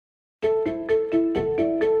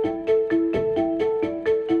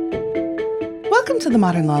Welcome to the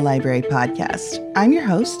Modern Law Library podcast. I'm your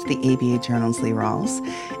host, the ABA Journal's Lee Rawls,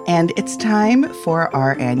 and it's time for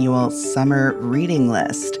our annual summer reading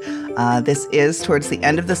list. This is towards the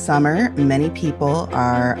end of the summer. Many people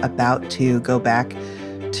are about to go back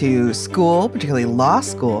to school, particularly law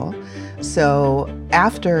school. So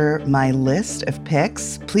after my list of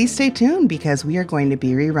picks, please stay tuned because we are going to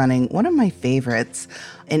be rerunning one of my favorites,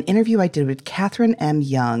 an interview I did with Catherine M.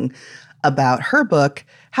 Young about her book,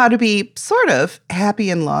 How to Be Sort of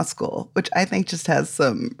Happy in Law School, which I think just has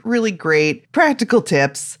some really great practical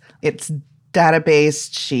tips. It's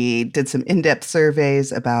data-based. She did some in-depth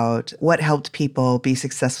surveys about what helped people be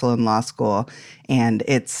successful in law school, and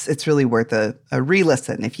it's really worth a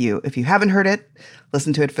re-listen. If you haven't heard it,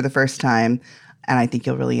 listen to it for the first time, and I think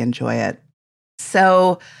you'll really enjoy it.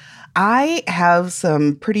 So I have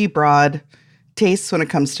some pretty broad tastes when it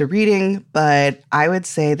comes to reading, but I would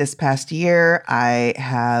say this past year I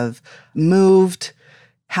have moved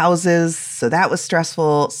houses, so that was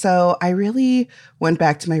stressful. So I really went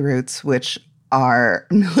back to my roots, which are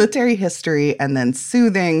military history and then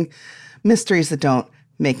soothing mysteries that don't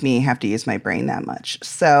make me have to use my brain that much.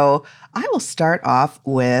 So I will start off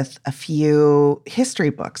with a few history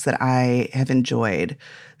books that I have enjoyed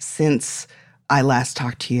since I last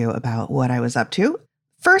talked to you about what I was up to.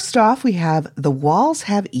 First off, we have The Walls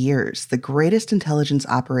Have Ears, The Greatest Intelligence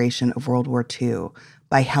Operation of World War II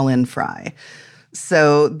by Helen Fry.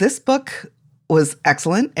 So this book was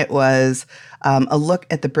excellent. It was a look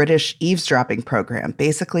at the British eavesdropping program.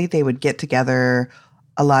 Basically, they would get together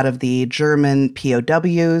a lot of the German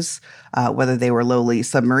POWs, whether they were lowly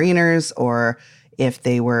submariners or if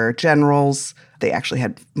they were generals. They actually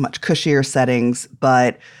had much cushier settings,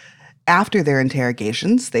 but after their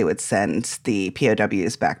interrogations, they would send the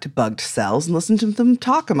POWs back to bugged cells and listen to them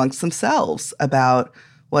talk amongst themselves about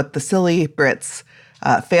what the silly Brits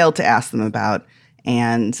failed to ask them about.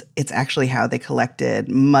 And it's actually how they collected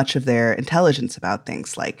much of their intelligence about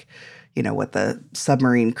things like, you know, what the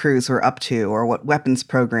submarine crews were up to or what weapons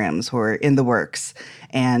programs were in the works.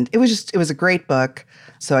 And it was a great book.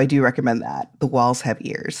 So I do recommend that. The Walls Have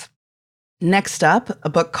Ears. Next up, a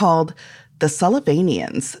book called The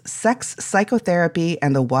Sullivanians, Sex, Psychotherapy,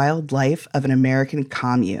 and the Wild Life of an American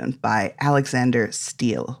Commune by Alexander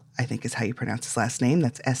Steele, I think is how you pronounce his last name.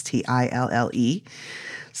 That's Stille.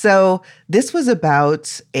 So this was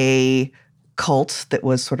about a cult that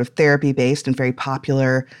was sort of therapy-based and very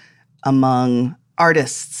popular among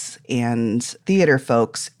artists and theater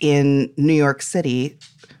folks in New York City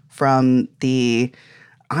from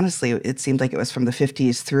honestly, it seemed like it was from the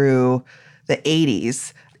 50s through the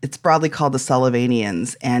 80s. It's broadly called the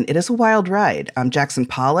Sullivanians, and it is a wild ride. Jackson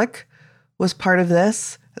Pollock was part of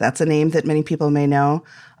this. That's a name that many people may know.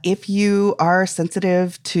 If you are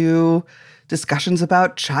sensitive to discussions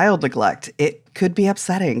about child neglect, it could be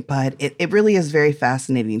upsetting, but it really is very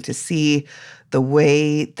fascinating to see the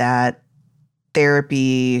way that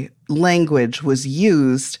therapy language was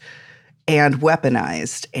used and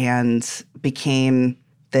weaponized and became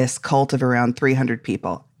this cult of around 300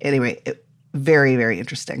 people. Anyway, very, very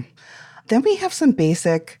interesting. Then we have some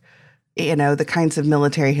basic, the kinds of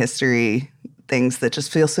military history things that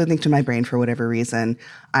just feel soothing to my brain for whatever reason.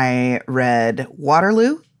 I read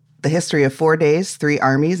Waterloo, The History of 4 Days, 3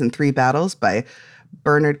 Armies, and 3 Battles by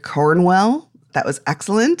Bernard Cornwell. That was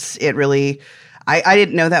excellent. It really, I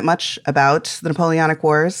didn't know that much about the Napoleonic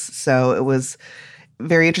Wars, so it was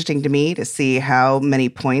very interesting to me to see how many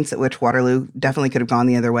points at which Waterloo definitely could have gone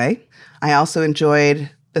the other way. I also enjoyed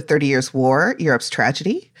The 30 Years' War, Europe's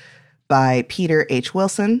Tragedy by Peter H.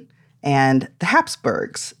 Wilson, and The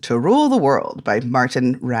Habsburgs, To Rule the World by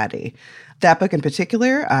Martin Radi. That book in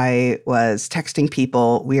particular, I was texting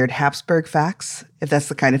people weird Habsburg facts. If that's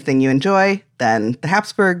the kind of thing you enjoy, then The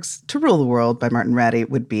Habsburgs, To Rule the World by Martin Radi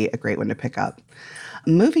would be a great one to pick up.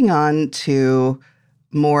 Moving on to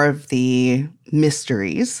more of the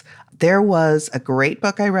mysteries, there was a great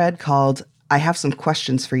book I read called I Have Some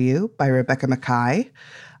Questions for You by Rebecca Makkai.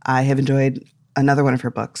 I have enjoyed another one of her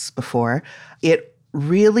books before. It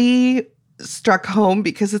really struck home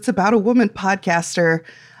because it's about a woman podcaster.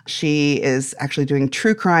 She is actually doing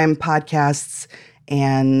true crime podcasts,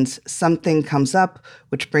 and something comes up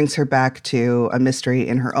which brings her back to a mystery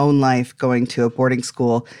in her own life going to a boarding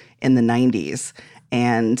school in the 90s.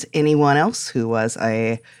 And anyone else who was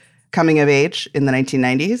a coming of age in the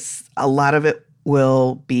 1990s, a lot of it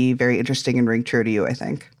will be very interesting and ring true to you, I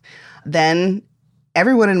think. Then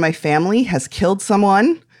Everyone in My Family Has Killed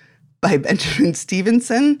Someone by Benjamin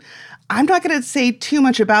Stevenson. I'm not going to say too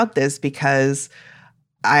much about this because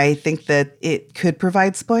I think that it could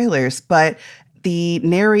provide spoilers, but the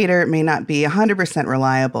narrator may not be 100%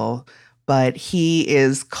 reliable, but he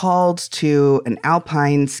is called to an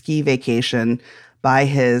alpine ski vacation by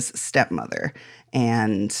his stepmother.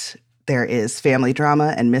 And there is family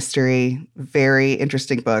drama and mystery. Very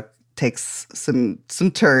interesting book. Takes some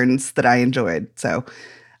turns that I enjoyed. So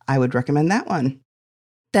I would recommend that one.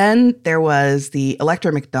 Then there was the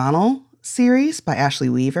Electra McDonnell series by Ashley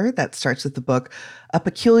Weaver that starts with the book A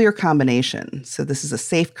Peculiar Combination. So this is a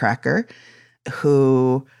safecracker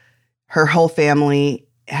who her whole family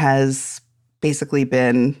has basically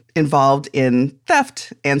been involved in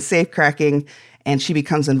theft and safecracking, and she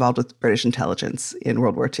becomes involved with British intelligence in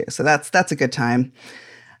World War II. So that's a good time.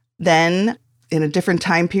 Then in a different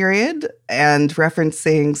time period and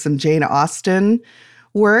referencing some Jane Austen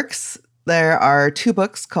works, there are two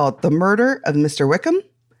books called The Murder of Mr. Wickham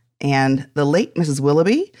and The Late Mrs.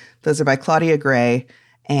 Willoughby. Those are by Claudia Gray,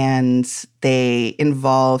 and they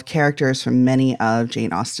involve characters from many of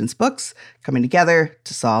Jane Austen's books coming together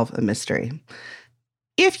to solve a mystery.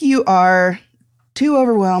 If you are too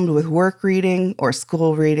overwhelmed with work reading or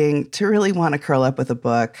school reading to really want to curl up with a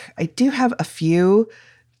book, I do have a few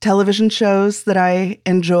television shows that I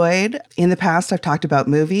enjoyed. In the past, I've talked about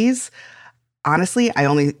movies. Honestly, I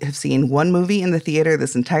only have seen one movie in the theater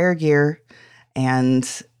this entire year. And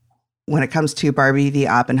when it comes to Barbie v.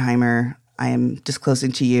 Oppenheimer, I am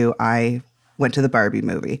disclosing to you, I went to the Barbie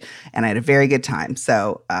movie and I had a very good time.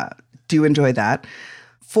 So do enjoy that.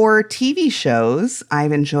 For TV shows,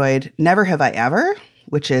 I've enjoyed Never Have I Ever,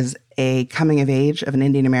 which is a coming of age of an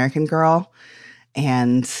Indian American girl.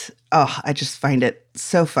 And I just find it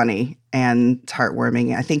so funny and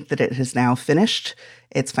heartwarming. I think that it has now finished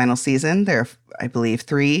its final season. There are, I believe,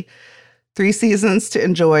 three seasons to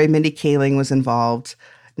enjoy. Mindy Kaling was involved.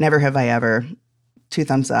 Never Have I Ever. 2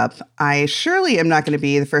 thumbs up. I surely am not going to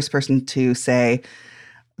be the first person to say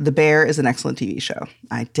The Bear is an excellent TV show.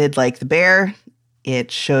 I did like The Bear. It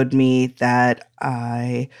showed me that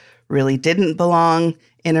I really didn't belong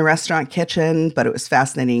in a restaurant kitchen, but it was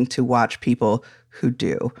fascinating to watch people who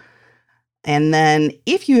do. And then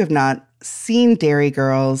if you have not seen Derry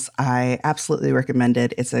Girls, I absolutely recommend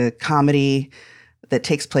it. It's a comedy that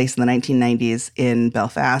takes place in the 1990s in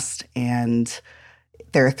Belfast, and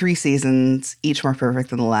there are 3 seasons, each more perfect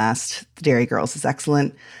than the last. The Derry Girls is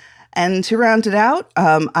excellent. And to round it out,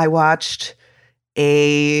 I watched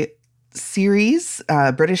a series,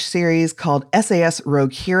 a British series called SAS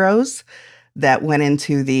Rogue Heroes that went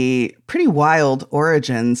into the pretty wild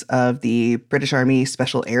origins of the British Army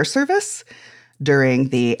Special Air Service during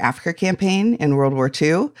the Africa campaign in World War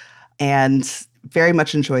II, and very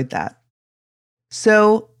much enjoyed that.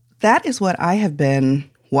 So that is what I have been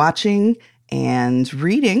watching and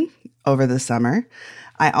reading over the summer.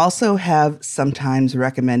 I also have sometimes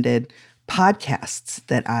recommended podcasts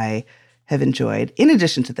that I have enjoyed. In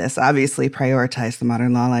addition to this, obviously prioritize the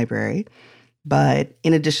Modern Law Library. But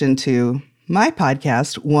in addition to my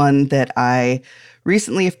podcast, one that I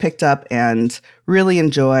recently have picked up and really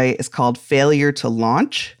enjoy is called Failure to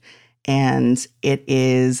Launch. And it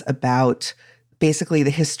is about basically the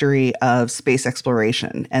history of space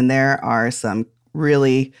exploration. And there are some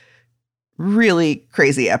really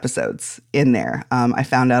crazy episodes in there. I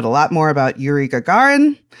found out a lot more about Yuri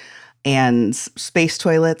Gagarin and space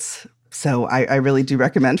toilets. So I really do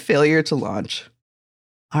recommend Failure to Launch.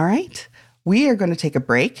 All right. We are going to take a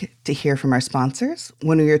break to hear from our sponsors.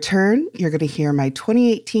 When we return, you're going to hear my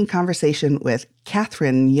 2018 conversation with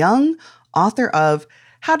Catherine Young, author of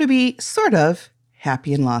How to Be Sort of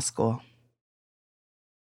Happy in Law School.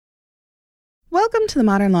 Welcome to the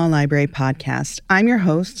Modern Law Library podcast. I'm your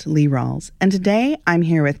host, Lee Rawls, and today I'm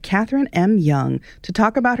here with Catherine M. Young to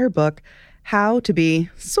talk about her book, How to Be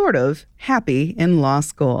Sort of Happy in Law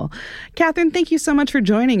School. Catherine, thank you so much for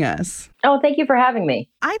joining us. Oh, thank you for having me.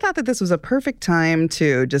 I thought that this was a perfect time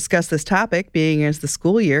to discuss this topic, being as the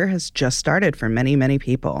school year has just started for many, many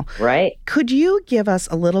people. Right. Could you give us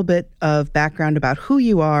a little bit of background about who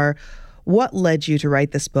you are, what led you to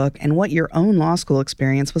write this book, and what your own law school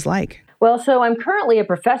experience was like? Well, so I'm currently a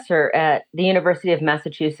professor at the University of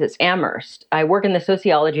Massachusetts Amherst. I work in the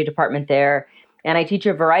sociology department there, and I teach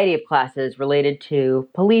a variety of classes related to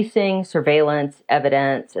policing, surveillance,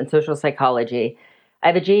 evidence, and social psychology. I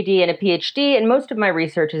have a JD and a PhD, and most of my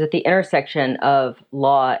research is at the intersection of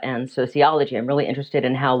law and sociology. I'm really interested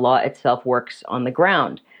in how law itself works on the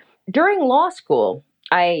ground. During law school,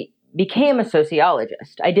 I became a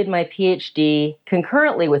sociologist. I did my PhD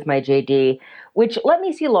concurrently with my JD, which let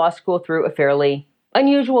me see law school through a fairly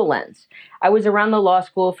unusual lens. I was around the law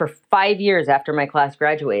school for 5 years after my class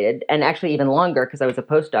graduated, and actually even longer because I was a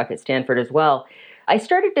postdoc at Stanford as well. I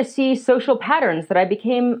started to see social patterns that I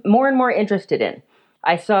became more and more interested in.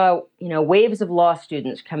 I saw, waves of law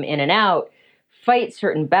students come in and out, fight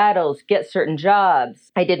certain battles, get certain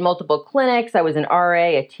jobs. I did multiple clinics. I was an RA,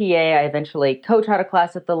 a TA. I eventually co-taught a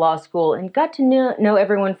class at the law school and got to know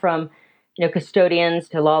everyone from, custodians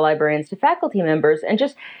to law librarians to faculty members. And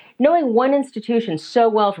just knowing one institution so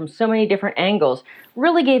well from so many different angles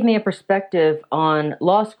really gave me a perspective on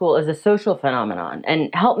law school as a social phenomenon and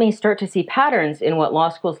helped me start to see patterns in what law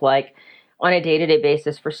school's like on a day-to-day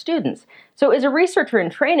basis for students. So as a researcher in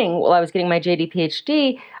training, while I was getting my JD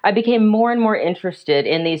PhD, I became more and more interested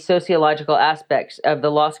in these sociological aspects of the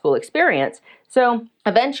law school experience. So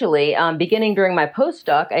eventually, beginning during my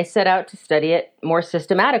postdoc, I set out to study it more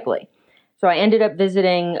systematically. So I ended up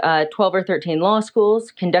visiting 12 or 13 law schools,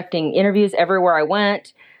 conducting interviews everywhere I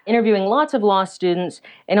went, interviewing lots of law students,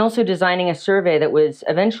 and also designing a survey that was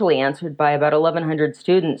eventually answered by about 1,100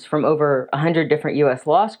 students from over 100 different U.S.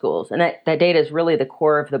 law schools. And that data is really the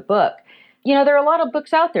core of the book. There are a lot of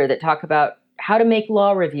books out there that talk about how to make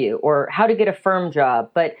law review or how to get a firm job,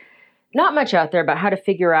 but not much out there about how to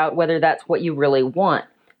figure out whether that's what you really want.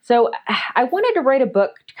 So I wanted to write a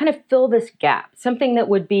book to kind of fill this gap, something that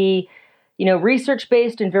would be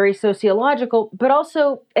research-based and very sociological, but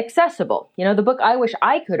also accessible. The book I wish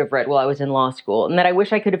I could have read while I was in law school and that I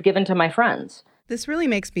wish I could have given to my friends. This really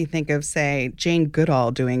makes me think of, say, Jane Goodall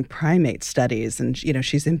doing primate studies, and,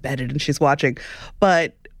 she's embedded and she's watching.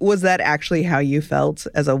 But was that actually how you felt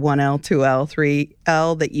as a 1L, 2L,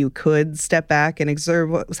 3L, that you could step back and observe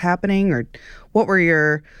what was happening? Or what were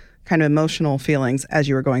your kind of emotional feelings as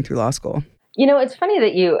you were going through law school? It's funny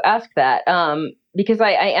that you ask that. Because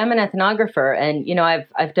I am an ethnographer and,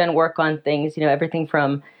 I've done work on things, everything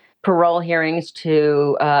from parole hearings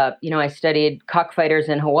to, I studied cockfighters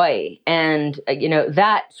in Hawaii. And,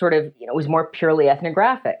 that sort of, was more purely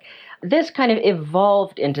ethnographic. This kind of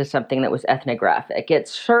evolved into something that was ethnographic. It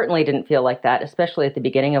certainly didn't feel like that, especially at the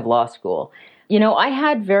beginning of law school. I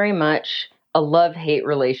had very much a love-hate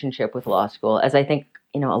relationship with law school, as I think,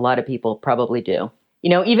 a lot of people probably do.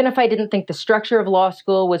 Even if I didn't think the structure of law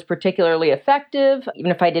school was particularly effective, even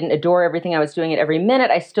if I didn't adore everything I was doing at every minute,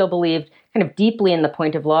 I still believed kind of deeply in the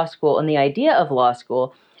point of law school and the idea of law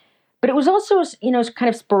school. But it was also, kind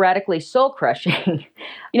of sporadically soul-crushing.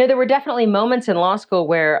 There were definitely moments in law school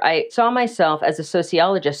where I saw myself as a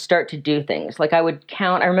sociologist start to do things. Like I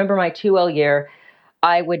remember my 2L year,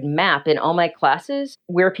 I would map in all my classes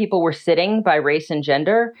where people were sitting by race and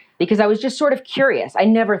gender because I was just sort of curious. I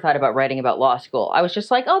never thought about writing about law school. I was just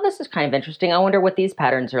like, oh, this is kind of interesting. I wonder what these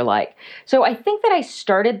patterns are like. So I think that I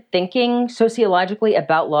started thinking sociologically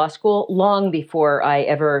about law school long before I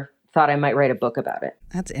ever thought I might write a book about it.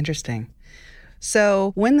 That's interesting.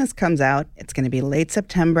 So when this comes out, it's going to be late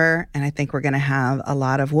September, and I think we're going to have a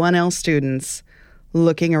lot of 1L students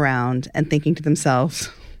looking around and thinking to themselves,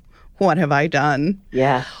 what have I done?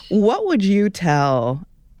 Yeah. What would you tell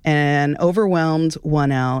an overwhelmed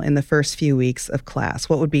 1L in the first few weeks of class?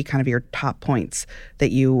 What would be kind of your top points that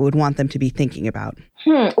you would want them to be thinking about?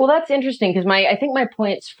 Well, that's interesting because I think my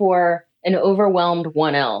points for an overwhelmed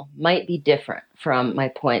 1L might be different from my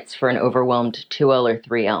points for an overwhelmed 2L or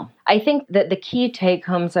 3L. I think that the key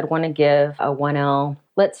take-homes I'd want to give a 1L,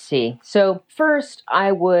 let's see. So first,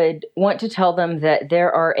 I would want to tell them that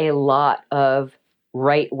there are a lot of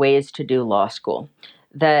right ways to do law school.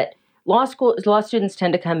 That law students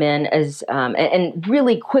tend to come in as and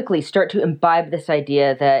really quickly start to imbibe this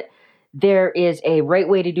idea that there is a right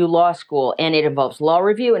way to do law school, and it involves law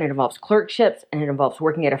review, and it involves clerkships, and it involves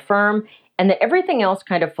working at a firm, and that everything else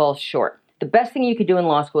kind of falls short. The best thing you could do in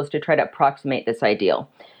law school is to try to approximate this ideal.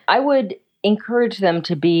 I would encourage them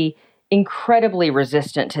to be incredibly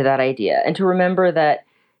resistant to that idea and to remember that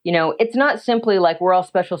it's not simply like we're all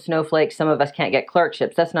special snowflakes, some of us can't get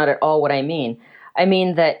clerkships. That's not at all what I mean. I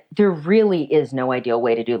mean that there really is no ideal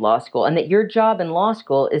way to do law school, and that your job in law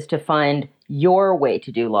school is to find your way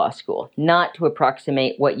to do law school, not to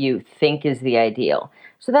approximate what you think is the ideal.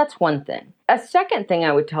 So that's one thing. A second thing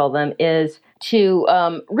I would tell them is to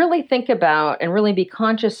really think about and really be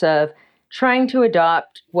conscious of trying to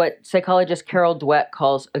adopt what psychologist Carol Dweck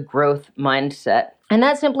calls a growth mindset. And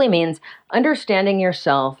that simply means understanding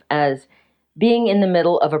yourself as being in the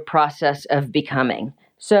middle of a process of becoming.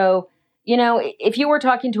 So, if you were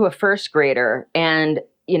talking to a first grader and,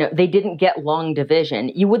 they didn't get long division,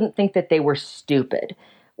 you wouldn't think that they were stupid.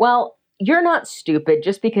 Well, you're not stupid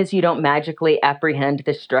just because you don't magically apprehend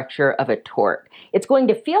the structure of a tort. It's going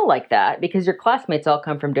to feel like that because your classmates all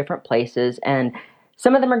come from different places, and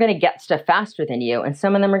some of them are going to get stuff faster than you, and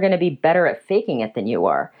some of them are going to be better at faking it than you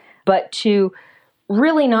are. But to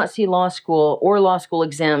really not see law school or law school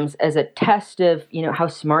exams as a test of, how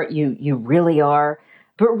smart you really are,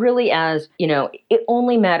 but really as, it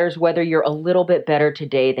only matters whether you're a little bit better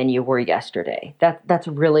today than you were yesterday. That's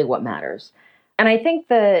really what matters. And I think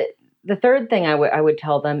the third thing I would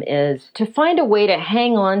tell them is to find a way to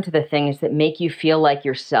hang on to the things that make you feel like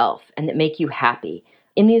yourself and that make you happy.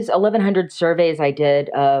 In these 1,100 surveys I did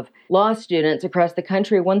of law students across the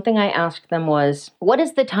country, one thing I asked them was, what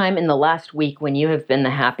is the time in the last week when you have been the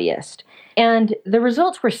happiest? And the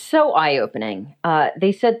results were so eye-opening.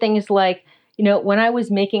 They said things like, when I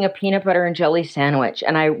was making a peanut butter and jelly sandwich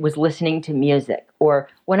and I was listening to music, or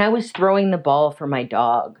when I was throwing the ball for my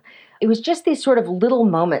dog. It was just these sort of little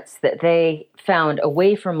moments that they found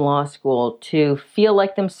away from law school to feel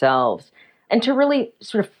like themselves and to really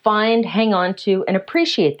sort of hang on to and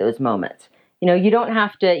appreciate those moments. You don't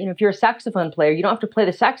have to, if you're a saxophone player, you don't have to play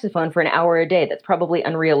the saxophone for an hour a day. That's probably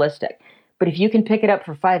unrealistic. But if you can pick it up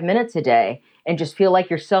for 5 minutes a day and just feel like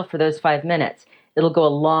yourself for those 5 minutes, it'll go a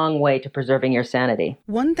long way to preserving your sanity.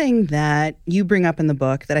 One thing that you bring up in the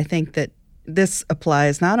book that I think that this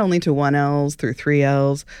applies not only to 1Ls through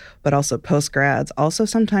 3Ls, but also postgrads, also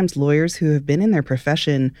sometimes lawyers who have been in their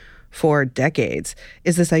profession for decades,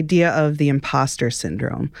 is this idea of the imposter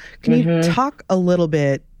syndrome. Can you talk a little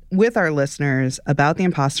bit with our listeners about the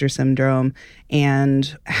imposter syndrome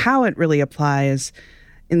and how it really applies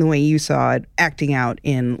in the way you saw it acting out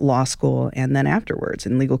in law school and then afterwards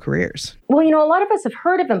in legal careers? Well, a lot of us have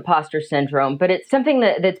heard of imposter syndrome, but it's something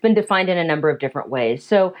that's been defined in a number of different ways.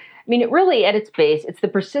 So, it really, at its base, it's the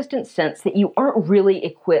persistent sense that you aren't really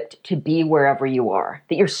equipped to be wherever you are,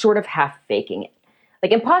 that you're sort of half faking it.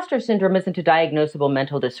 Like, imposter syndrome isn't a diagnosable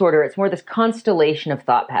mental disorder. It's more this constellation of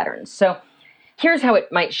thought patterns. So here's how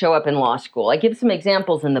it might show up in law school. I give some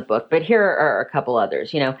examples in the book, but here are a couple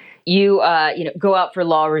others. You go out for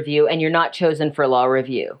law review and you're not chosen for law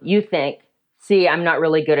review. You think, see, I'm not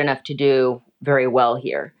really good enough to do very well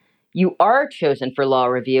here. You are chosen for law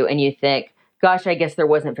review and you think, gosh, I guess there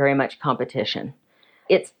wasn't very much competition.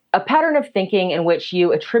 It's a pattern of thinking in which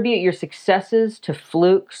you attribute your successes to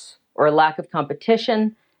flukes or a lack of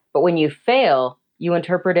competition, but when you fail, you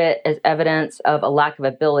interpret it as evidence of a lack of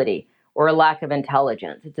ability or a lack of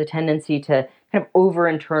intelligence. It's a tendency to kind of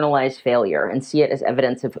over-internalize failure and see it as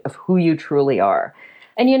evidence of who you truly are.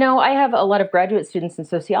 And, I have a lot of graduate students in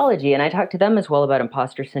sociology, and I talk to them as well about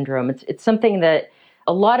imposter syndrome. It's something that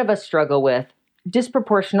a lot of us struggle with.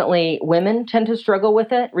 Disproportionately, women tend to struggle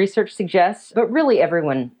with it, research suggests, but really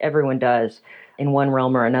everyone does in one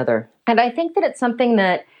realm or another. And I think that it's something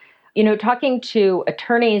that, talking to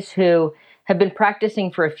attorneys who have been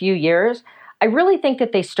practicing for a few years, I really think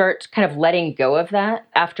that they start kind of letting go of that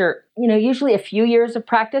after, usually a few years of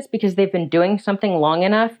practice because they've been doing something long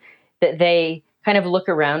enough that they kind of look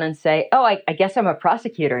around and say, oh, I guess I'm a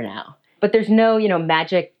prosecutor now. But there's no,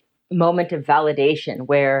 magic moment of validation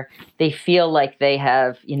where they feel like they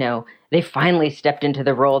have, they finally stepped into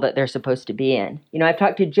the role that they're supposed to be in. I've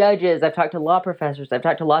talked to judges, I've talked to law professors, I've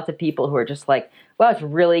talked to lots of people who are just like, wow, it's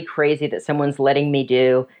really crazy that someone's letting me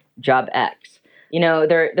do job X.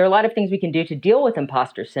 There are a lot of things we can do to deal with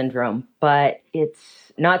imposter syndrome, but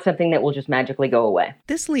it's not something that will just magically go away.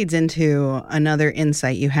 This leads into another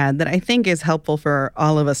insight you had that I think is helpful for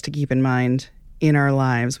all of us to keep in mind in our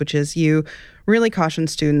lives, which is you really caution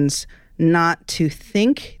students not to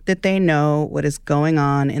think that they know what is going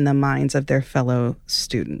on in the minds of their fellow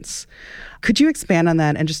students. Could you expand on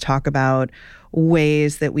that and just talk about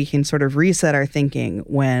ways that we can sort of reset our thinking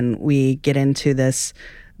when we get into this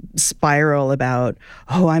spiral about,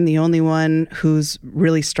 oh, I'm the only one who's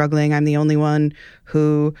really struggling. I'm the only one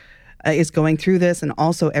who is going through this. And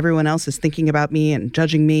also everyone else is thinking about me and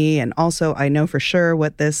judging me. And also I know for sure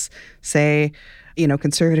what this, say,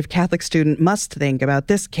 conservative Catholic student must think about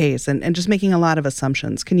this case and just making a lot of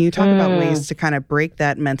assumptions. Can you talk about ways to kind of break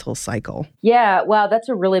that mental cycle? Yeah, wow, that's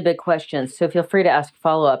a really big question. So feel free to ask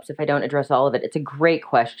follow-ups if I don't address all of it. It's a great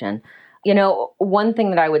question. One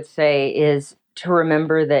thing that I would say is to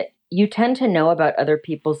remember that you tend to know about other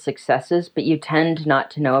people's successes, but you tend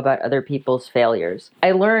not to know about other people's failures.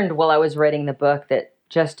 I learned while I was writing the book that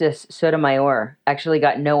Justice Sotomayor actually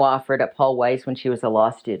got no offer at Paul Weiss when she was a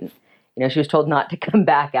law student. She was told not to come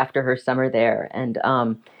back after her summer there. And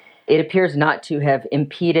it appears not to have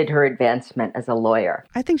impeded her advancement as a lawyer.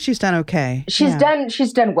 I think she's done okay. She's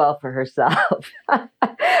done well for herself.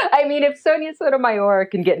 I mean, if Sonia Sotomayor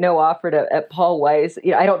can get no offer at Paul Weiss,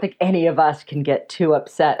 I don't think any of us can get too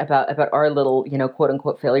upset about our little, quote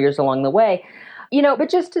unquote failures along the way.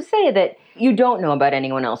 But just to say that you don't know about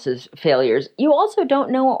anyone else's failures, you also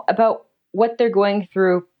don't know about what they're going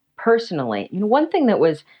through personally. One thing that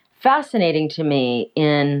was fascinating to me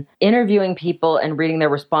in interviewing people and reading their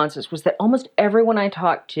responses was that almost everyone I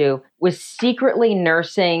talked to was secretly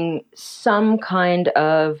nursing some kind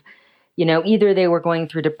of, either they were going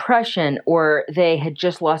through depression or they had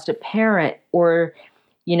just lost a parent or,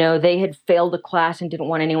 they had failed a class and didn't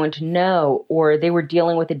want anyone to know, or they were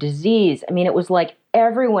dealing with a disease. I mean, it was like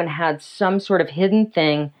everyone had some sort of hidden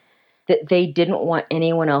thing that they didn't want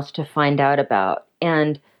anyone else to find out about.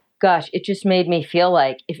 And gosh, it just made me feel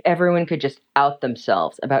like if everyone could just out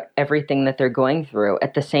themselves about everything that they're going through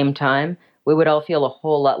at the same time, we would all feel a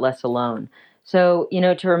whole lot less alone. So,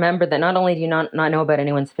 to remember that not only do you not know about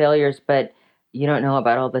anyone's failures, but you don't know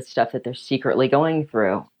about all the stuff that they're secretly going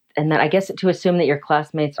through. And that I guess to assume that your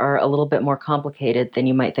classmates are a little bit more complicated than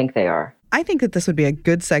you might think they are. I think that this would be a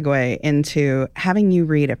good segue into having you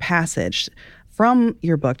read a passage from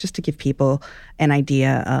your book, just to give people an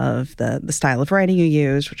idea of the style of writing you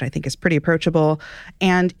use, which I think is pretty approachable.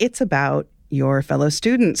 And it's about your fellow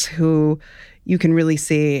students who you can really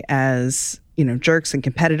see as, jerks and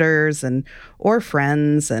competitors or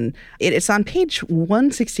friends. And it's on page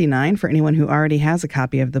 169 for anyone who already has a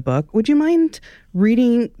copy of the book. Would you mind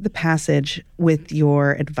reading the passage with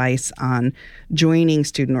your advice on joining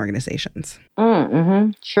student organizations?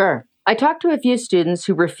 Sure. I talked to a few students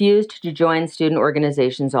who refused to join student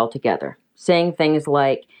organizations altogether, saying things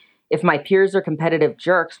like, if my peers are competitive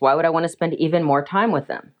jerks, why would I want to spend even more time with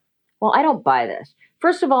them? Well, I don't buy this.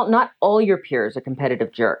 First of all, not all your peers are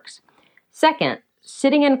competitive jerks. Second,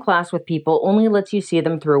 sitting in class with people only lets you see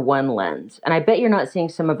them through one lens, and I bet you're not seeing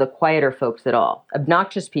some of the quieter folks at all.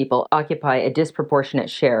 Obnoxious people occupy a disproportionate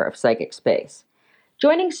share of psychic space.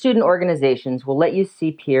 Joining student organizations will let you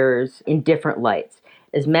see peers in different lights,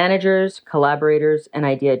 as managers, collaborators, and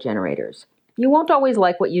idea generators. You won't always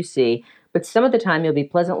like what you see, but some of the time you'll be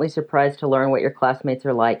pleasantly surprised to learn what your classmates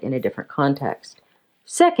are like in a different context.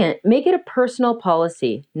 Second, make it a personal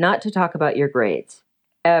policy not to talk about your grades.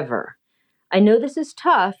 Ever. I know this is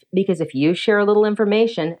tough because if you share a little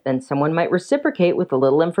information, then someone might reciprocate with a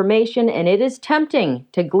little information, and it is tempting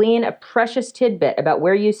to glean a precious tidbit about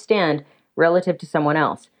where you stand relative to someone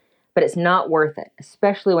else. But it's not worth it,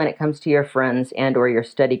 especially when it comes to your friends and or your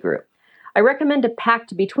study group. I recommend a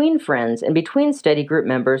pact between friends and between study group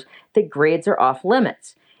members that grades are off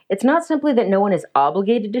limits. It's not simply that no one is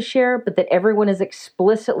obligated to share, but that everyone is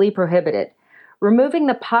explicitly prohibited. Removing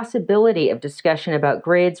the possibility of discussion about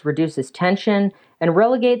grades reduces tension and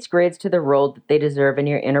relegates grades to the role that they deserve in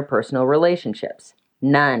your interpersonal relationships.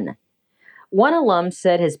 None. One alum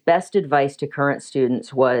said his best advice to current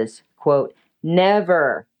students was, quote,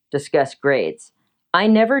 never discuss grades. I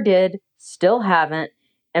never did, still haven't,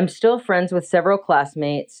 am still friends with several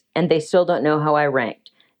classmates, and they still don't know how I ranked.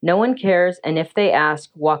 No one cares, and if they ask,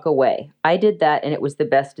 walk away. I did that, and it was the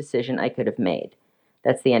best decision I could have made.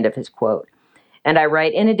 That's the end of his quote. And I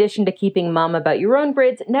write, in addition to keeping mum about your own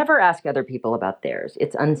grades, never ask other people about theirs.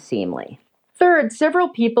 It's unseemly. Third, several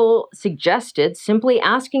people suggested simply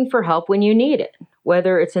asking for help when you need it,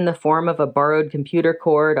 whether it's in the form of a borrowed computer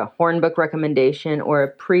cord, a hornbook recommendation, or a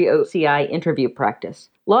pre-OCI interview practice.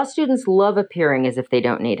 Law students love appearing as if they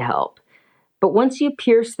don't need help. But once you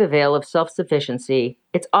pierce the veil of self-sufficiency,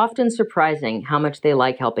 it's often surprising how much they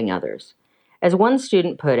like helping others. As one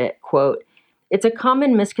student put it, quote, it's a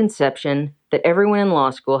common misconception that everyone in law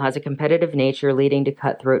school has a competitive nature leading to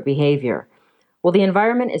cutthroat behavior. While the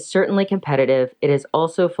environment is certainly competitive, it is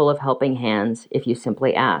also full of helping hands if you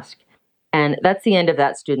simply ask. And that's the end of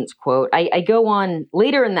that student's quote. I go on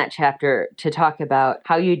later in that chapter to talk about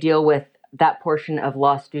how you deal with that portion of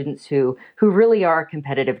law students who really are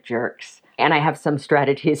competitive jerks. And I have some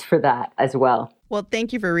strategies for that as well. Well,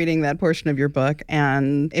 thank you for reading that portion of your book.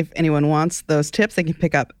 And if anyone wants those tips, they can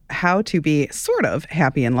pick up How to Be Sort of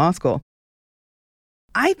Happy in Law School.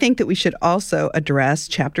 I think that we should also address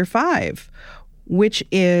Chapter 5, which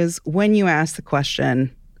is when you ask the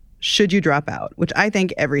question, should you drop out? Which I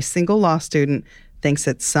think every single law student thinks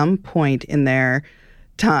at some point in their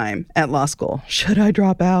time at law school, should I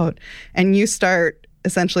drop out? And you start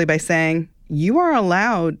essentially by saying, you are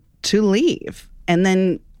allowed to leave. And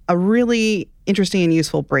then a really interesting and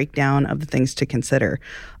useful breakdown of the things to consider.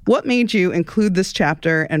 What made you include this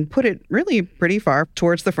chapter and put it really pretty far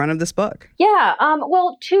towards the front of this book? Yeah,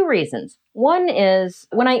 well, two reasons. One is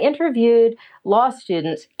when I interviewed law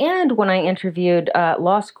students and when I interviewed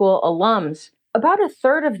law school alums, about a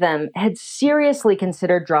third of them had seriously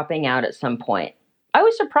considered dropping out at some point. I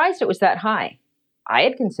was surprised it was that high. I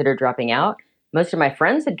had considered dropping out. Most of my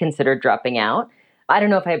friends had considered dropping out. I don't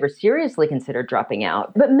know if I ever seriously considered dropping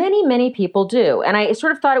out, but many, many people do. And I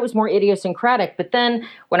sort of thought it was more idiosyncratic. But then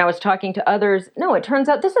when I was talking to others, no, it turns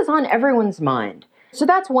out this is on everyone's mind. So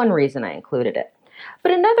that's one reason I included it.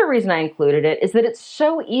 But another reason I included it is that it's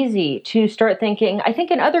so easy to start thinking, I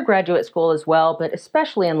think in other graduate school as well, but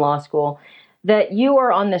especially in law school, that you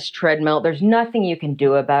are on this treadmill. There's nothing you can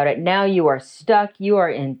do about it. Now you are stuck, you are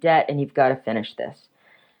in debt, and you've got to finish this.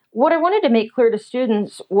 What I wanted to make clear to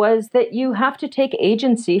students was that you have to take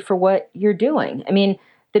agency for what you're doing. I mean,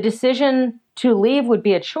 the decision to leave would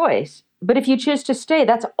be a choice, but if you choose to stay,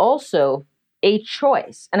 that's also a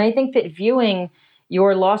choice. And I think that viewing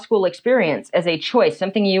your law school experience as a choice,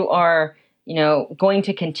 something you are, going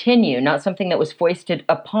to continue, not something that was foisted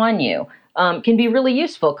upon you, can be really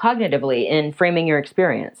useful cognitively in framing your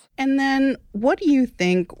experience. And then what do you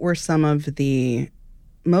think were some of the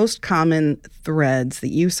most common threads that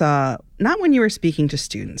you saw, not when you were speaking to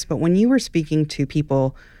students, but when you were speaking to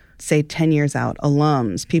people, say 10 years out,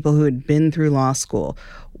 alums, people who had been through law school?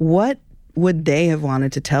 What would they have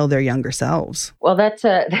wanted to tell their younger selves? Well, that's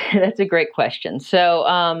a great question.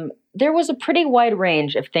 So there was a pretty wide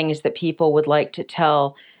range of things that people would like to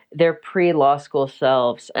tell their pre-law school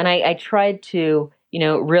selves. And I tried to,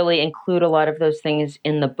 really include a lot of those things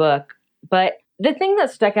in the book. But the thing that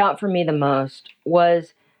stuck out for me the most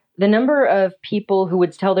was the number of people who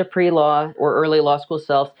would tell their pre-law or early law school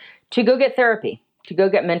selves to go get therapy, to go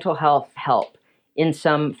get mental health help in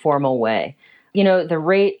some formal way. The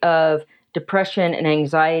rate of depression and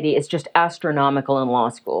anxiety is just astronomical in law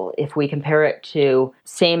school if we compare it to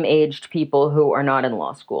same-aged people who are not in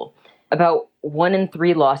law school. About 1 in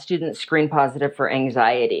 3 law students screen positive for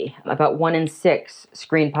anxiety. About 1 in 6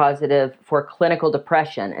 screen positive for clinical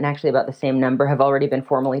depression. And actually about the same number have already been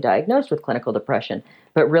formally diagnosed with clinical depression,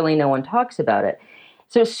 but really no one talks about it.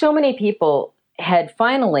 So many people had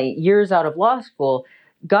finally, years out of law school,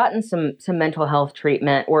 gotten some mental health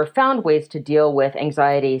treatment or found ways to deal with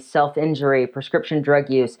anxiety, self-injury, prescription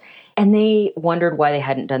drug use, and they wondered why they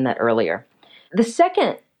hadn't done that earlier. The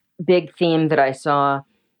second big theme that I saw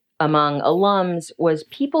among alums was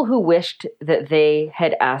people who wished that they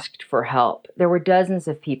had asked for help. There were dozens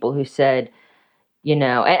of people who said, and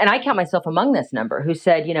I count myself among this number, who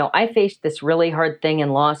said, I faced this really hard thing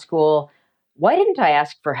in law school. Why didn't I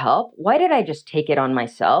ask for help? Why did I just take it on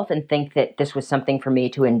myself and think that this was something for me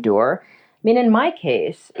to endure? I mean, in my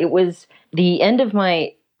case, it was the end of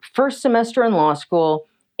my first semester in law school,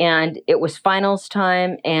 and it was finals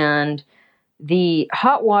time, and the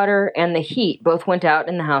hot water and the heat both went out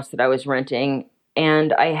in the house that I was renting,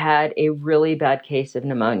 and I had a really bad case of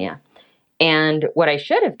pneumonia. And what I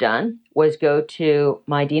should have done was go to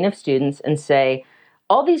my dean of students and say,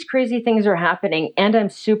 all these crazy things are happening, and I'm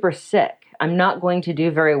super sick. I'm not going to do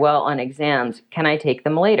very well on exams. Can I take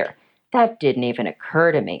them later? That didn't even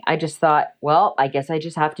occur to me. I just thought, well, I guess I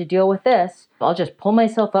just have to deal with this. I'll just pull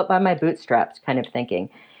myself up by my bootstraps kind of thinking.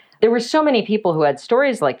 There were so many people who had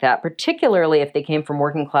stories like that, particularly if they came from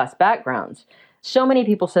working class backgrounds. So many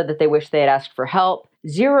people said that they wish they had asked for help.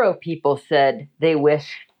 0 people said they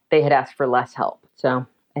wish they had asked for less help. So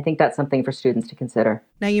I think that's something for students to consider.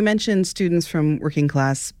 Now, you mentioned students from working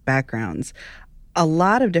class backgrounds. A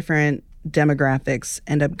lot of different demographics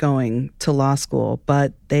end up going to law school,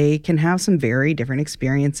 but they can have some very different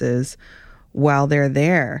experiences while they're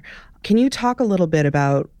there. Can you talk a little bit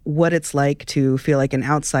about what it's like to feel like an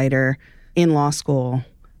outsider in law school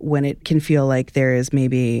when it can feel like there is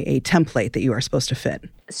maybe a template that you are supposed to fit?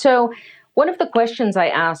 So one of the questions I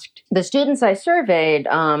asked the students I surveyed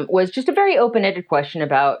was just a very open-ended question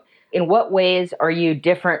about, in what ways are you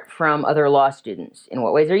different from other law students? In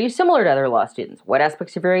what ways are you similar to other law students? What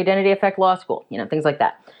aspects of your identity affect law school? Things like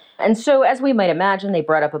that. And so as we might imagine, they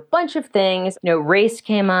brought up a bunch of things. Race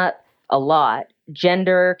came up a lot.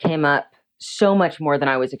 Gender came up so much more than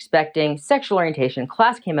I was expecting. Sexual orientation,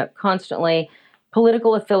 class came up constantly.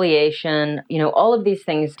 Political affiliation, all of these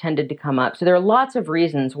things tended to come up. So there are lots of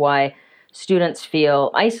reasons why students feel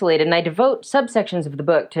isolated. And I devote subsections of the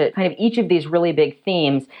book to kind of each of these really big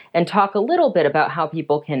themes and talk a little bit about how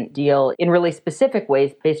people can deal in really specific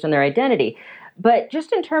ways based on their identity. But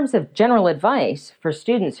just in terms of general advice for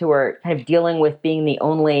students who are kind of dealing with being the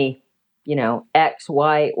only, X,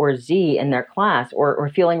 Y, or Z in their class or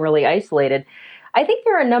feeling really isolated, I think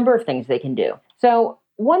there are a number of things they can do. So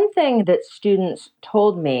one thing that students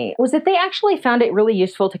told me was that they actually found it really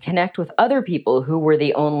useful to connect with other people who were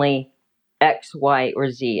the only X, Y, or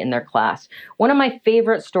Z in their class. One of my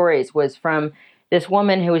favorite stories was from this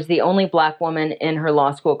woman who was the only Black woman in her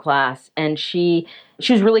law school class. And she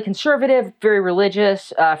was really conservative, very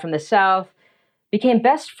religious, from the South, became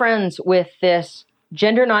best friends with this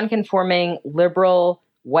gender nonconforming, liberal,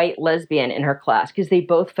 white lesbian in her class because they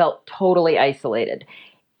both felt totally isolated.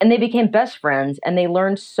 And they became best friends, and they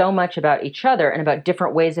learned so much about each other and about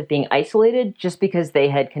different ways of being isolated just because they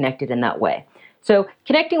had connected in that way. So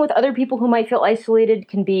connecting with other people who might feel isolated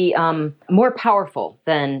can be more powerful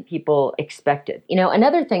than people expected.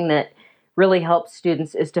 Another thing that really helps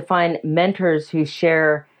students is to find mentors who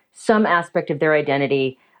share some aspect of their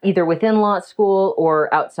identity, either within law school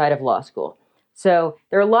or outside of law school. So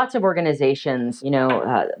there are lots of organizations,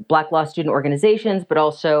 Black law student organizations, but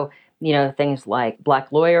also things like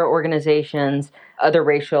Black lawyer organizations, other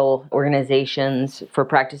racial organizations for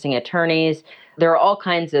practicing attorneys. There are all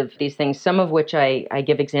kinds of these things, some of which I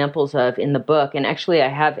give examples of in the book. And actually, I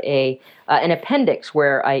have an appendix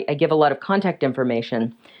where I give a lot of contact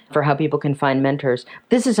information for how people can find mentors.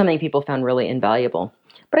 This is something people found really invaluable.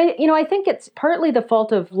 But I think it's partly the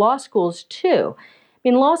fault of law schools, too.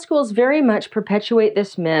 Law schools very much perpetuate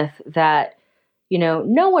this myth that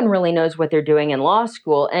no one really knows what they're doing in law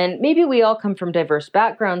school. And maybe we all come from diverse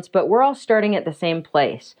backgrounds, but we're all starting at the same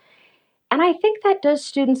place. And I think that does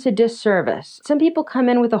students a disservice. Some people come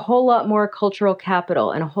in with a whole lot more cultural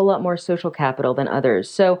capital and a whole lot more social capital than others.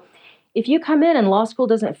 So if you come in and law school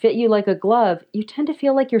doesn't fit you like a glove, you tend to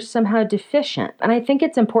feel like you're somehow deficient. And I think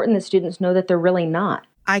it's important that students know that they're really not.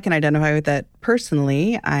 I can identify with that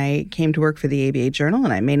personally. I came to work for the ABA Journal,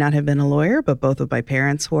 and I may not have been a lawyer, but both of my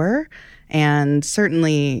parents were. And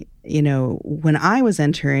certainly, when I was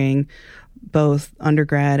entering both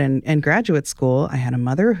undergrad and graduate school, I had a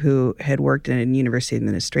mother who had worked in university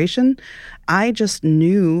administration. I just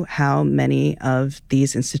knew how many of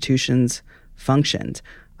these institutions functioned.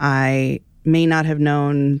 I may not have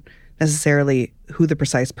known necessarily who the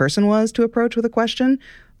precise person was to approach with a question,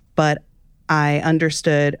 but I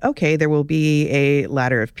understood, okay, there will be a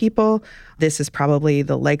ladder of people. This is probably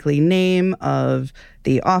the likely name of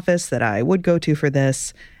the office that I would go to for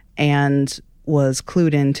this, and was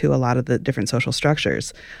clued into a lot of the different social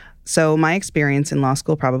structures. So my experience in law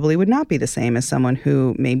school probably would not be the same as someone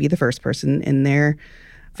who may be the first person in their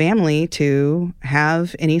family to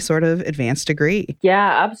have any sort of advanced degree.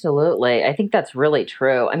 Yeah, absolutely. I think that's really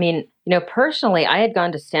true. Personally, I had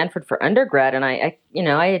gone to Stanford for undergrad, and I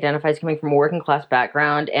identify as coming from a working class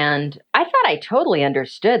background, and I thought I totally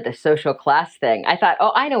understood the social class thing. I thought,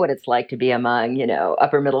 I know what it's like to be among,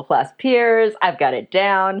 upper middle class peers. I've got it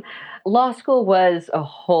down. Law school was a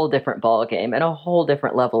whole different ballgame and a whole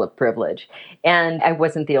different level of privilege. And I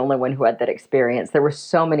wasn't the only one who had that experience. There were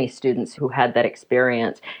so many students who had that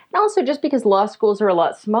experience. And also just because law schools are a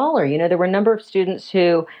lot smaller, there were a number of students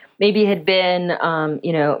who maybe had been,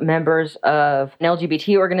 members of an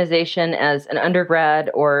LGBT organization as an undergrad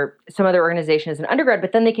or some other organization as an undergrad,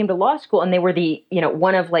 but then they came to law school and they were the,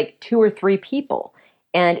 one of like 2 or 3 people.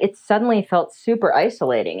 And it suddenly felt super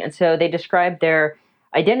isolating. And so they described their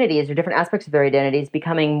identities or different aspects of their identities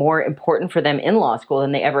becoming more important for them in law school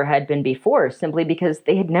than they ever had been before, simply because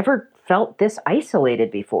they had never felt this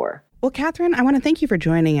isolated before. Well, Catherine, I want to thank you for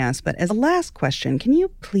joining us. But as a last question, can you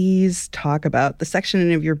please talk about the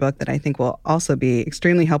section of your book that I think will also be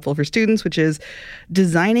extremely helpful for students, which is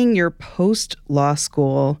designing your post-law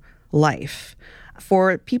school life?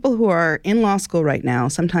 For people who are in law school right now,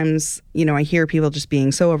 sometimes, I hear people just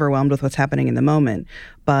being so overwhelmed with what's happening in the moment.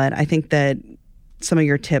 But I think that some of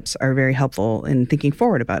your tips are very helpful in thinking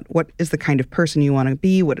forward about what is the kind of person you want to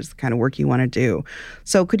be, what is the kind of work you want to do.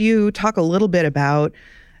 So could you talk a little bit about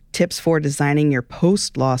tips for designing your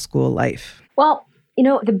post-law school life? Well,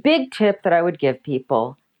 the big tip that I would give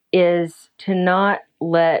people is to not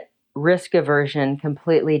let risk aversion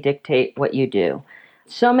completely dictate what you do.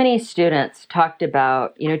 So many students talked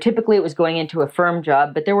about, typically it was going into a firm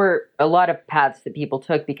job, but there were a lot of paths that people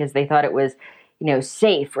took because they thought it was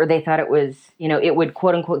safe, or they thought it was, it would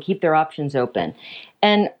quote unquote keep their options open.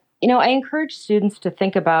 And, I encourage students to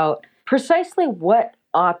think about precisely what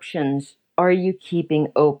options are you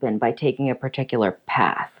keeping open by taking a particular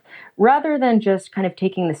path? Rather than just kind of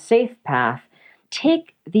taking the safe path,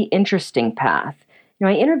 take the interesting path.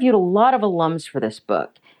 I interviewed a lot of alums for this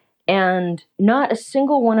book, and not a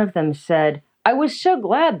single one of them said, I was so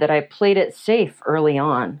glad that I played it safe early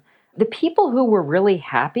on. The people who were really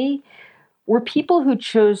happy were people who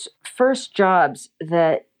chose first jobs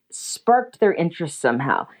that sparked their interest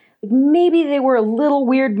somehow. Maybe they were a little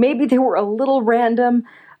weird, maybe they were a little random,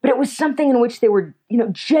 but it was something in which they were,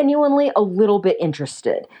 genuinely a little bit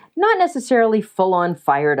interested. Not necessarily full on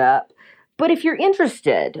fired up, but if you're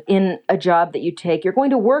interested in a job that you take, you're going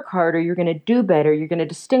to work harder, you're going to do better, you're going to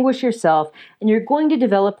distinguish yourself, and you're going to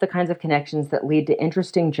develop the kinds of connections that lead to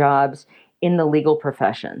interesting jobs in the legal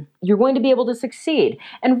profession. You're going to be able to succeed.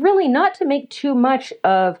 And really not to make too much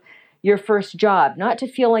of your first job, not to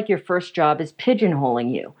feel like your first job is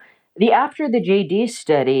pigeonholing you. The After the JD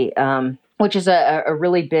study, which is a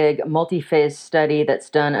really big multi-phase study that's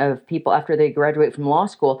done of people after they graduate from law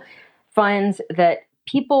school, finds that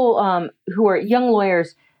people who are young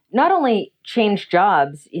lawyers not only change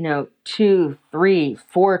jobs, 2, 3,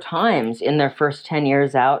 4 times in their first 10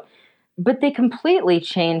 years out, but they completely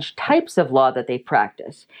change types of law that they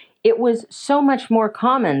practice. It was so much more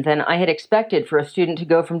common than I had expected for a student to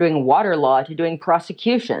go from doing water law to doing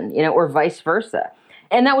prosecution, or vice versa.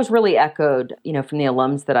 And that was really echoed, from the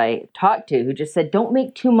alums that I talked to who just said, don't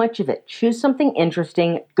make too much of it. Choose something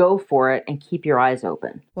interesting, go for it, and keep your eyes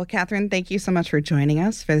open. Well, Catherine, thank you so much for joining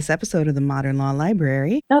us for this episode of the Modern Law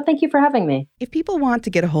Library. No, thank you for having me. If people want to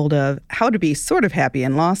get a hold of how to be sort of happy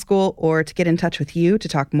in law school or to get in touch with you to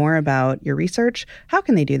talk more about your research, how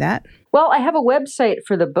can they do that? Well, I have a website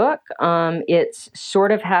for the book. It's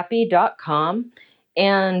sortofhappy.com.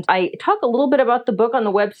 And I talk a little bit about the book on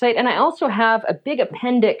the website, and I also have a big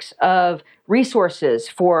appendix of resources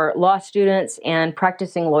for law students and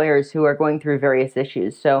practicing lawyers who are going through various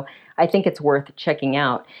issues. So I think it's worth checking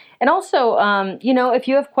out. And also, if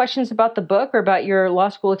you have questions about the book or about your law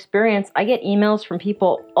school experience, I get emails from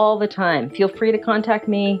people all the time. Feel free to contact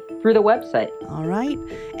me through the website. All right.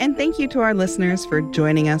 And thank you to our listeners for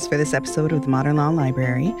joining us for this episode of the Modern Law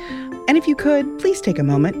Library. And if you could, please take a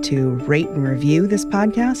moment to rate and review this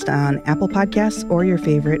podcast on Apple Podcasts or your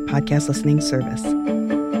favorite podcast listening service.